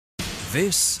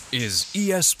This is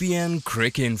ESPN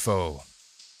Crick Info.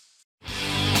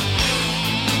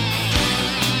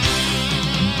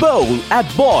 Bowl at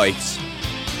Boyks.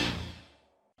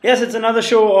 Yes, it's another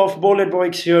show of Bowl at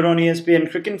Boyks here on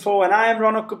ESPN Crick Info, and I am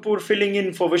Ronak Kapoor filling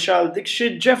in for Vishal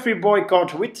Dikshit. Geoffrey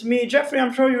Boycott with me. Geoffrey,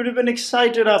 I'm sure you would have been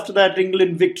excited after that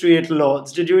England victory at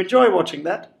Lord's. Did you enjoy watching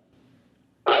that?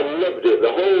 I loved it. The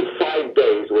whole 5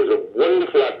 days was a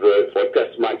wonderful advert for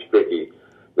Test match cricket.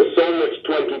 There's so much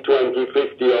 2020,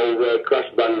 50 over, crash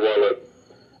bang wallet.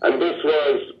 And this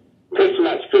was Test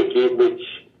match cricket which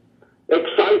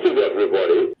excited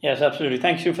everybody. Yes, absolutely.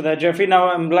 Thank you for that, Geoffrey.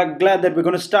 Now, I'm glad that we're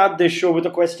going to start this show with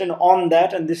a question on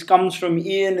that, and this comes from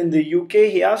Ian in the UK.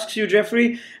 He asks you,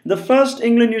 Geoffrey, the first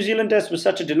England-New Zealand test was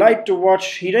such a delight to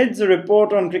watch. He reads a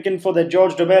report on Cricinfo that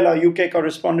George Dobell, our UK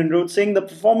correspondent, wrote, saying the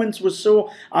performance was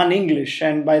so un-English,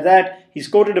 and by that, he's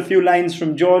quoted a few lines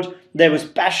from George. There was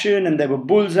passion and there were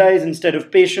bullseyes instead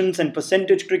of patience and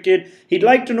percentage cricket. He'd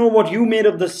like to know what you made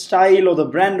of the style or the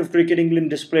brand of cricket England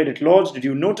displayed at Lord's. Did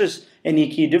you notice any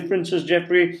key differences,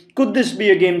 Geoffrey? Could this be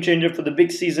a game changer for the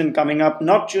big season coming up,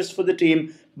 not just for the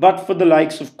team, but for the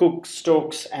likes of Cook,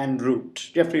 Stokes and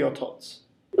Root? Geoffrey, your thoughts?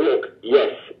 Look,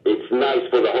 yes, it's nice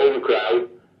for the home crowd,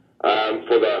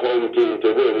 for the home team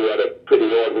to win. We had a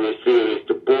pretty ordinary series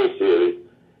to poor series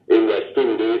in West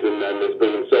Indies, and then there's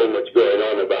been so much going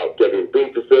on about Kevin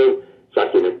Peterson,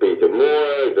 sacking of Peter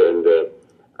Moores, and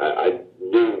I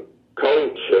knew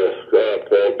coach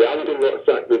Paul Danton got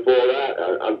sacked before that,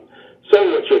 and so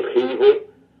much upheaval.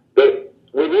 But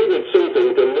we needed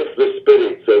something to lift the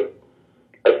spirits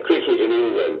of cricket in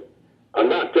England,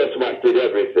 and that test match did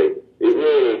everything. It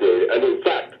really did, and in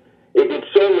fact, it did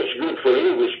so much good for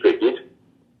English cricket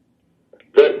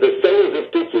that the sales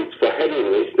of tickets for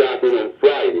Headingley starting on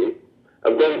Friday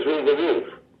have gone through the roof.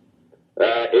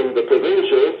 In the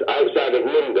provincials outside of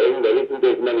London, there isn't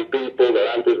as many people, there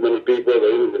aren't as many people,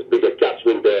 there isn't as big a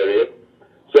catchment area.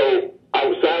 So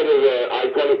outside of the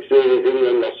iconic series,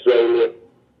 England, Australia,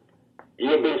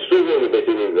 you've been struggling a bit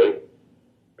in England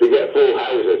to get full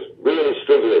houses, really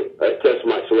struggling at test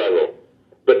match level.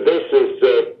 But this has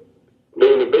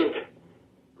been a big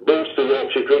boost to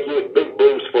Yorkshire cricket, big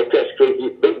boost for Test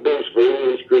cricket, big boost for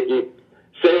English cricket.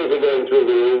 Sales are going through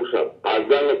the roof. I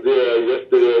rang up there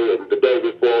yesterday and the day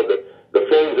before. The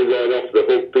phones are going off the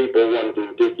hook, people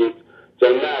wanting tickets.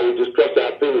 So now we just cross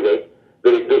our fingers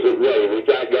that it doesn't rain. We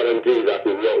can't guarantee that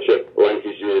in Yorkshire,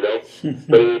 Lancashire, you know.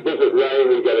 But if it doesn't rain,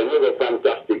 we get another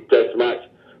fantastic Test match.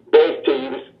 Both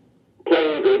teams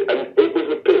playing good, and it was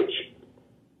the pitch.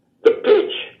 The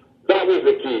pitch, that was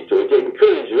the key to it. It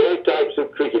encouraged all types of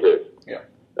cricketers. Yeah.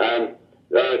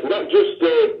 Not just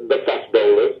the fast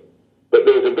bowlers, but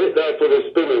there was a bit there for the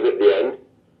spinners at the end,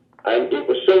 and it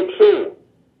was so true.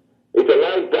 It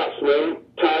allowed batsmen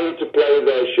time to play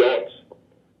their shots.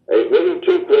 It wasn't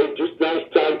too quick, just nice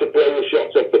time to play the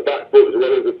shots off the back foot as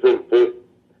well as the front foot.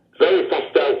 Very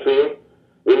fast outfield.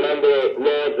 Remember,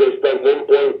 Lords, they spent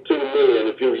 1.2 million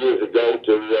a few years ago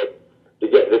to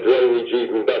get the drainage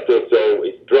even better, so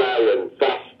it's dry and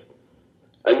fast.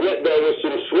 And yet there was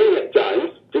some swing at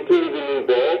times, particularly with the new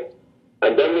ball,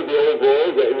 and then with the old ball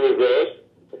getting reversed.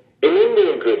 In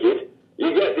Indian cricket,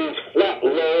 you get these flat,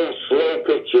 low, slow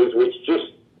pitches which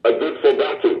just are good for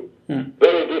batting.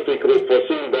 Very difficult for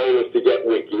seam bowlers to get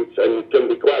wickets, and it can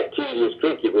be quite tedious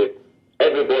cricket with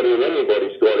everybody and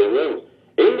anybody scoring runs.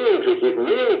 Indian cricket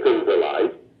really comes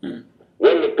alive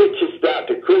when the pitches start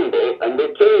to crumble and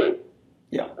they turn.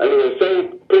 Yeah. And in the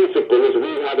same principle as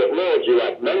we had at Lord's, you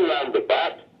had men round the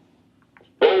bat,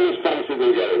 bowlers fancy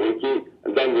to get a wicket,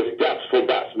 and then there's gaps for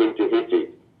batsmen to hit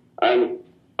it. And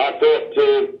I thought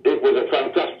it was a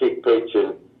fantastic pitch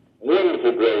and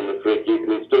wonderful game of cricket,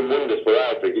 and it's done wonders for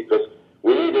our cricket because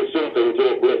we needed something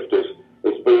to uplift us.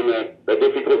 It's been a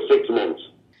difficult 6 months.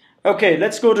 Okay,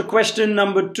 let's go to question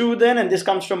number 2 then, and this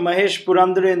comes from Mahesh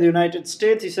Purandare in the United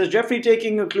States. He says, Geoffrey,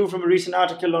 taking a clue from a recent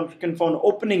article on Cricinfo on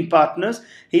opening partners,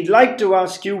 he'd like to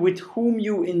ask you with whom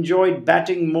you enjoyed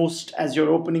batting most as your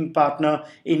opening partner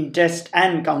in Test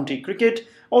and County cricket.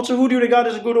 Also, who do you regard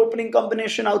as a good opening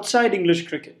combination outside English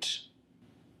cricket?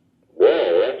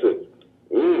 Well,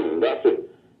 that's a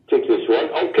ticklish one.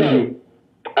 Okay.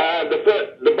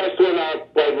 The best one I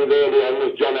played with early on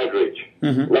was John Edridge,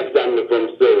 left-hander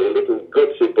from Surrey, a little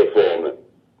gutsy performer.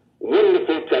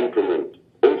 Wonderful temperament,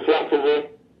 unflappable,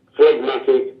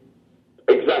 phlegmatic.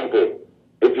 Example,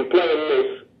 if you play a miss,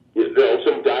 you know,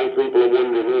 sometimes people are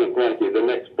wondering, oh, cranky, the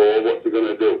next ball, what's he going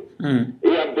to do?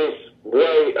 He had this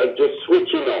way of just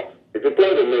switching off. If he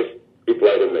played a miss, he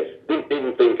played a miss. Didn't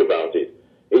even think about it.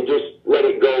 He just let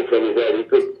it go from his head.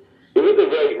 He was a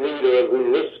great reader of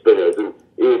wrist spinners, and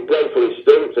he would play for his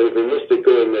stumps and if he missed a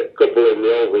couple in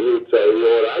the over, you'd say, "Are you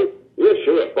all right?" "Yeah,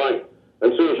 sure, fine."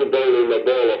 And as soon as you're bowling the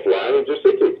ball offline, you just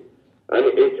hit it. And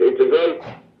it's a great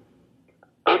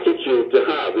attitude to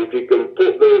have if you can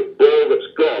put the ball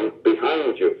that's gone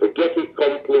behind you, forget it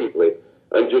completely,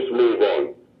 and just move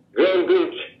on. Graham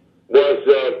Gooch was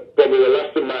probably the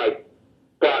last of my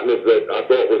partners that I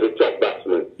thought was a top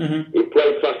batsman. He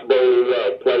played fast bowling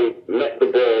well, met the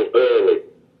ball early,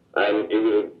 and he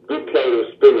was a good player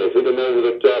of spinners, hit them over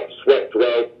the top, swept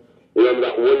well. You remember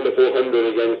that wonderful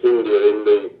 100 against India in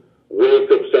the World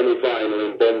Cup semi-final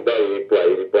in Bombay he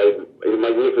played. He's a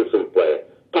magnificent player,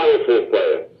 powerful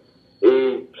player.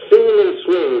 He seen and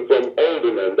swing from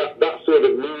older men, that sort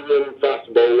of medium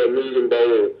fast bowler, medium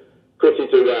bowler, cut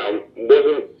it around,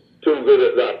 wasn't too good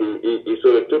at that. He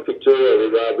sort of took it too early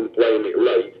rather than playing it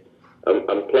late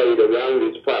and played around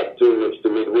his pad too much to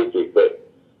mid-wicket. But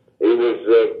he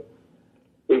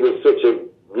was such a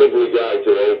lovely guy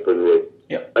to open with.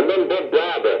 Yep. And then Bob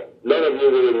Barber, none of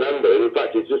you will remember. In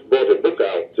fact, he's just brought a book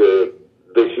out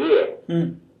this year,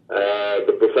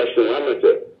 The Professional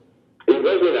Amateur. He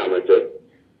was an amateur,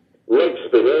 leg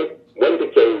spinner, went to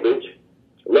Cambridge,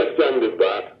 left-handed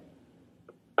bat,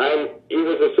 and he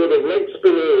was a sort of leg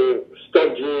spinner,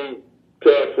 stodgy,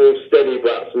 careful, steady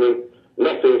batsman,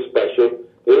 nothing special.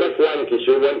 He left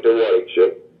Lancashire, went to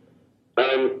Warwickshire,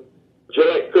 and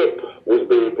Gillette Cup was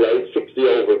being played,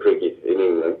 60-over cricket in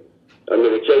England, and they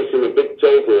were chasing a big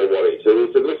total of Warwickshire. So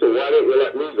he said, "Listen, why don't you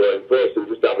let me go in first and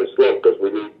just have a slog, because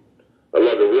we need a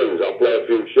lot of runs. I'll play a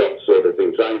few shots," sort of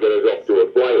thing, try and get us off to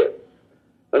a flyer.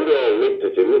 And they all looked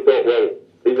at him and thought, well,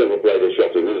 he's never played a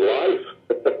shot in his life.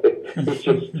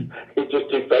 he just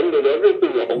defended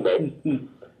everything almost.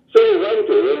 So he went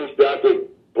in and he started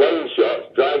playing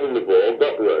shots, driving the ball,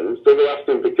 got runs, so they asked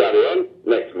him to carry on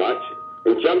next match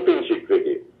in championship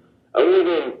cricket. And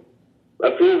within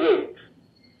a few weeks,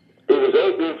 he was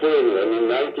opening for England in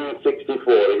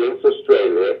 1964 against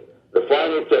Australia, the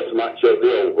final test match at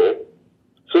the Oval.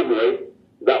 Suddenly,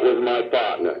 that was my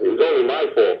partner. It was only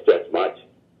my fourth test match,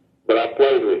 but I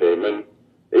played with him, and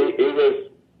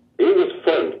he was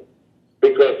fun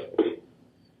because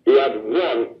he had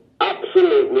one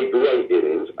absolutely great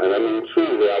innings, and I mean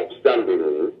truly outstanding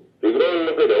innings. You go and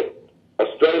look it up.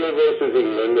 Australia versus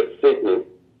England at Sydney,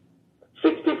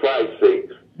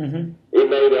 65-6. He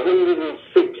made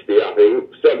 160, I think,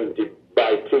 70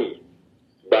 by tea.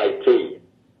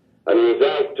 And he was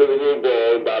out to the new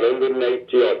ball about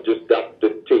 180 odd just after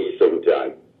tea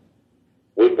sometime.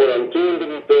 We put on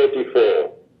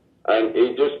 234, and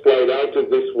he just played out of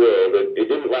this world. And he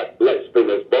didn't let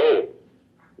spinners bowl.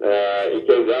 He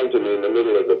came down to me in the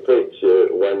middle of the pitch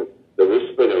when the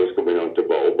wrist spinner was coming on to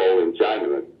bowl, bowling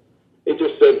Chinaman. He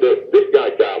just said that this guy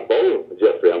can't bowl,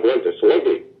 Geoffrey, I'm going to slug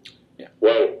him. Yeah.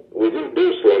 Well, we didn't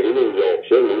do slugging in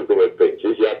Yorkshire, we covered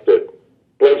pitches. You had to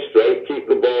play straight, keep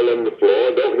the ball on the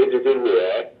floor, don't hit it in the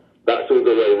air. That's the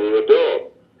way we were taught.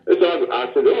 And so I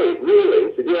said, "Oh, really?"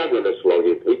 He said, "Yeah, I'm going to slug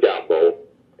him. He can't bowl."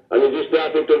 And he just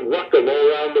started to whack them all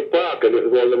around the park, and it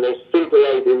was one of the most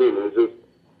scintillating innings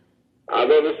I've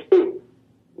ever seen.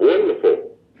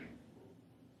 Wonderful.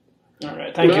 All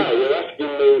right, thank you. Now, you're asking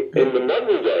me, in the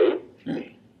modern game,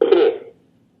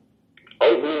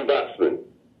 opening batsman.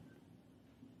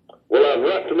 Well, I've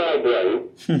racked my brain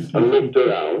and looked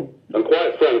around, and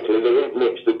quite frankly, there isn't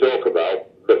much to talk about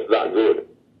that's that good.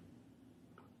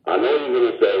 I know you're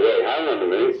going to say, "Wait, hang on a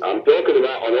minute, I'm talking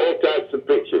about on all types of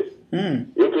pitches."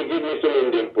 You could give me some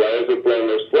Indian players who play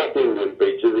those flat Indian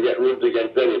pitches and get runs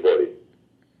against anybody.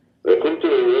 They come to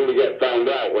England and get found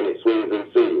out when it swings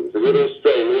and seams. They go to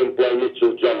Australia and play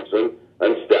Mitchell Johnson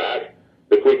and Stark,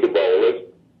 the quicker bowlers,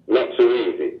 not so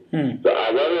easy. So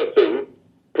I rather think,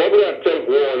 probably I'd take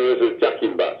Warner as an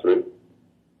attacking batsman.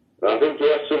 I think he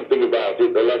has something about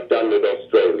it, the left-handed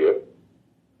Australia.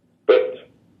 But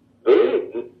there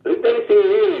isn't anything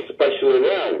really special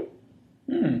around.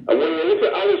 And when you look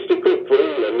at Alistair Cook for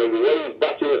England and the way he's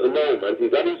batting at the moment,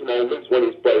 he's had his moments when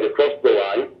he's played across the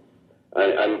line,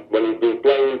 and when he's been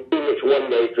playing too much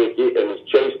one-day cricket and he's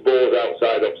chased balls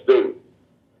outside off stump.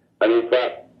 And in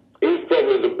fact, he's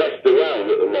probably the best around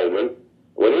at the moment.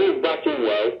 When he's batting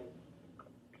well,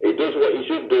 he does what he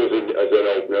should do as an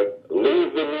opener,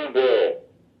 leave the new ball.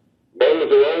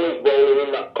 Bowlers are always bowling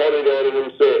in that corridor of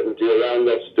uncertainty around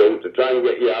that stump to try and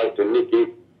get you out and nick it.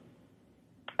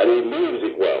 And he leaves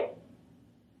it well.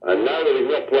 And now that he's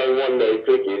not playing one-day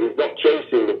cricket, he's not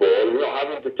chasing the ball, he's not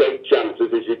having to take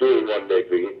chances as you do in one-day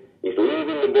cricket. He's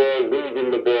leaving the ball,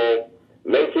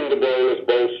 making the bowlers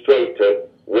bowl straighter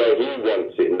where he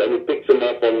wants it. And then he picks them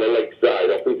up on the leg side,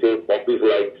 off his hip, off his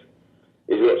legs.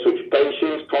 He's got such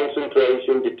patience,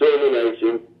 concentration,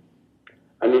 determination,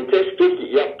 and he in Test cricket,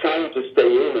 you have time to stay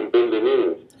in and build an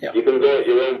innings. Yeah. You can go at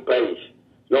your own pace.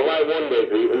 Not like one day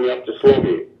cricket when you have to slog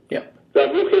it. Yeah. So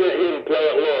I'm looking at him play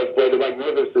at Lord's, play the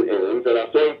magnificent innings, and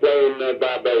I saw him playing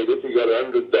Barbados. He got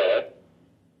 100 there.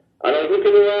 And I was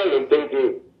looking around and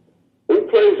thinking, who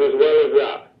plays as well as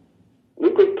that?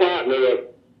 Who could partner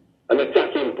an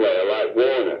attacking player like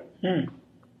Warner?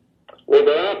 Well,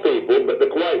 there are people, but they're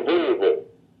quite vulnerable.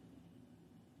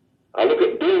 I look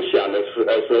at Dilshan as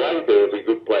Sri Lanka as a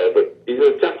good player, but he's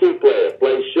an attacking player,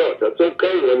 plays shots. That's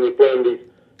okay when you play on these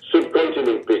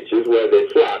subcontinent pitches where they're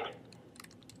flat.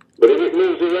 But if it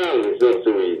moves around, it's not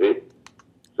so easy.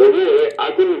 So really,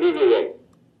 I couldn't give you one.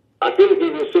 I couldn't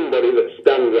give you somebody that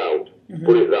stands out,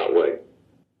 put it that way.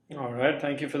 All right,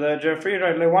 thank you for that, Geoffrey.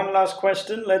 Right, one last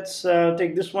question. Let's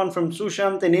take this one from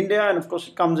Sushant in India, and of course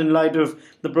it comes in light of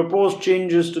the proposed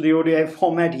changes to the ODI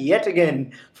format yet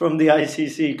again from the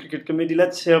ICC Cricket Committee.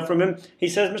 Let's hear from him. He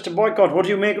says, Mr. Boycott, what do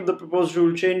you make of the proposed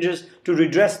rule changes to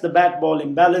redress the bat-ball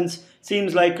imbalance?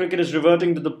 Seems like cricket is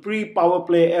reverting to the pre-power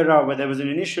play era where there was an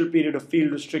initial period of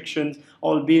field restrictions,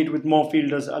 albeit with more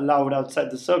fielders allowed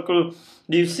outside the circle.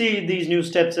 Do you see these new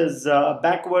steps as a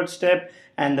backward step,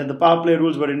 and that the power play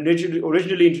rules were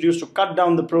originally introduced to cut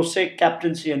down the prosaic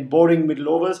captaincy and boring middle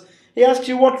overs? He asks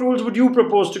you, what rules would you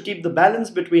propose to keep the balance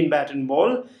between bat and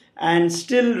ball and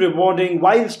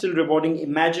while still rewarding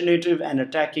imaginative and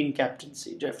attacking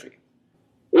captaincy? Geoffrey.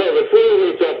 Well, the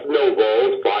free hit off no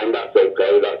balls, fine, that's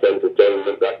okay, that's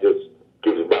entertainment, that just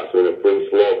gives the batsman a free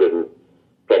slog and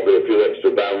probably a few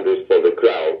extra boundaries for the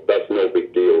crowd. That's no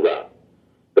big deal, that.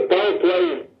 The power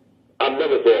play, I've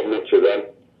never thought much of them.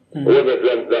 When I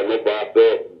dreamt them up,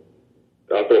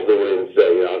 I thought they were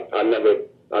insane. I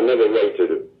never rated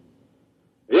them.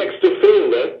 The extra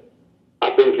fielder,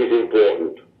 I think, is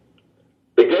important.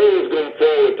 The game has gone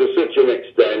forward to such an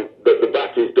extent that the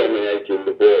bat is dominating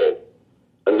the ball,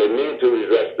 and they need to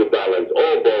redress the balance.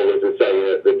 All bowlers are saying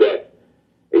at the death.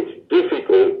 It's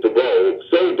difficult to bowl,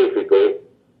 so difficult,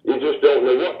 you just don't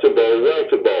know what to bowl, where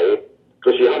to bowl,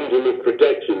 because you haven't enough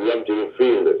protection, you haven't enough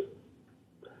fielders.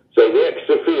 So the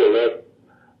extra fielder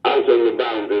out on the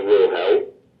boundary will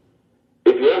help.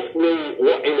 If you ask me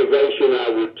what innovation I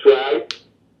would try,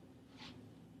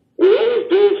 we're always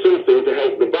doing something to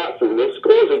help the batsmen. The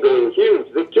scores are going huge.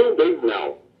 They're too big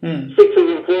now. Sixes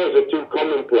and fours are too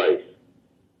commonplace.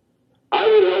 I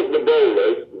would help the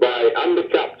bowlers and the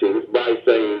captains by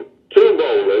saying 2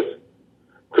 bowlers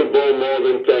could bowl more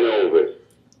than 10 overs.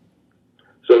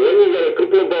 So when you get a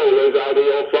couple of bowlers out of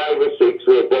your 5 or 6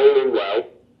 who are bowling well,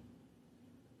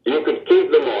 you could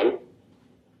keep them on,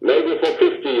 maybe for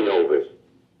 15 overs.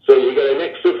 So you get an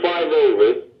extra 5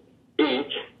 overs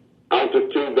each out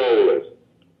of 2 bowlers.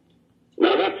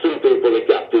 Now that's something for the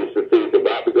captains to think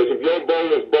about, because if your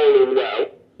bowler's bowling well,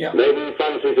 maybe he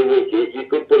fancies a wicket, you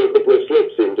could put a couple of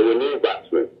slips into a new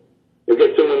batsman. You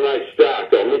get someone like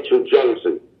Stark or Mitchell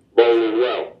Johnson bowling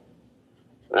well.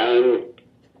 And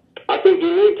I think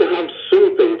you need to have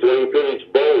something to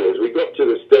encourage bowlers. We got to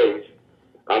the stage,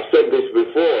 I've said this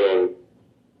before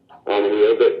on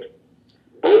here, that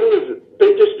bowlers,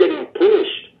 they're just getting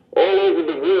punished all over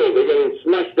the world. They're getting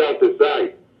smashed out the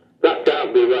side. That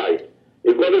can't be right.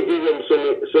 You've got to give them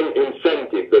some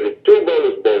incentive that if 2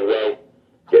 bowlers bowl well,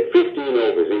 get 15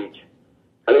 overs each.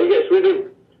 And he gets rid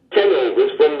of 10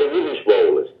 overs from the rubbish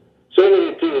bowlers. So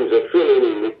many teams are filling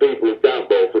in with people who can't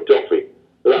bowl for toffee.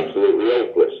 They're absolutely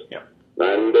hopeless.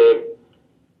 And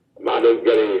I don't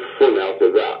get any fun out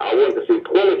of that. I want to see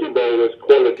quality bowlers,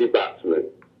 quality batsmen.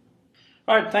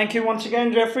 All right, thank you once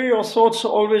again, Geoffrey. Your thoughts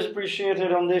are always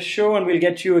appreciated on this show, and we'll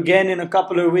get you again in a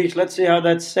couple of weeks. Let's see how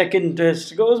that second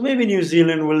test goes. Maybe New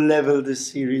Zealand will level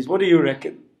this series. What do you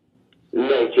reckon?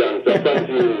 No chance. I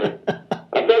fancy England.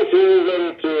 I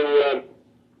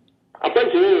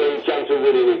fancy England chance of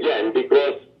winning again,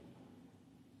 because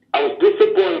I was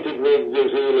disappointed with New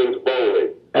Zealand's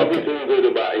bowling. Everything good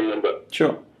about England, but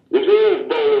New Zealand's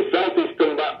bowling, Southeast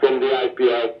come back from the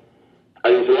IPL,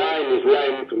 and his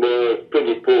length was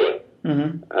pretty poor.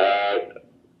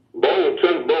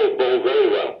 Trent bowled very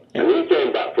well, and he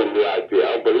came back from the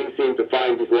IPL, but he seemed to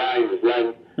find his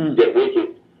length, get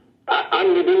wickets.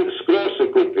 And they didn't score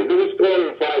so quickly. They were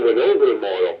scoring 5 and over and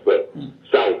more off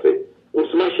Southie. We're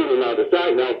smashing him out of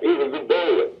sight now. He's a good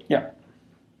bowler.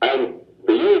 And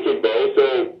the United bowl,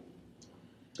 so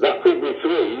that could be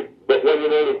 3, but when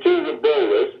you've only 2 good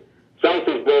bowlers,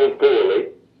 Southie's bowled poorly,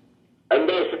 and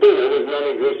their spinner was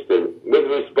non-existent. With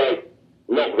respect,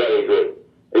 not very good.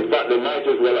 In fact, they might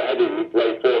as well have had him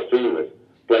play 4 seamers,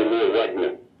 play Neil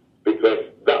Wagner, because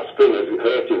that spinner's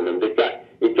hurting them.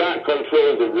 He can't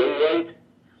control the run rate.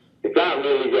 He can't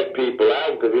really get people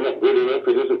out because he's not good enough.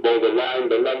 He doesn't bowl the line.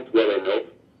 The length balanced well enough.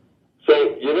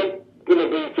 So you're not going to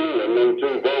beat England on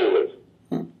two bowlers.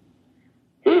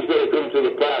 He's going to come to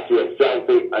the party at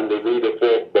Southie and they need a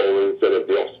fourth bowler instead of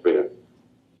the off-spinner.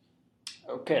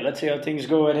 Okay, let's see how things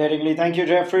go at Headingley. Thank you,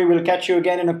 Geoffrey. We'll catch you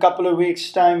again in a couple of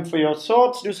weeks' time for your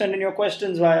thoughts. Do send in your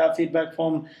questions via our feedback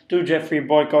form to Geoffrey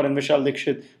Boycott and Vishal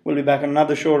Dikshit. We'll be back on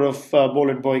another show of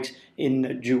Bowled Boyks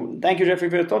in June. Thank you, Geoffrey,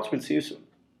 for your thoughts. We'll see you soon.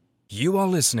 You are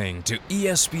listening to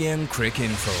ESPN Crick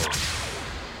Info.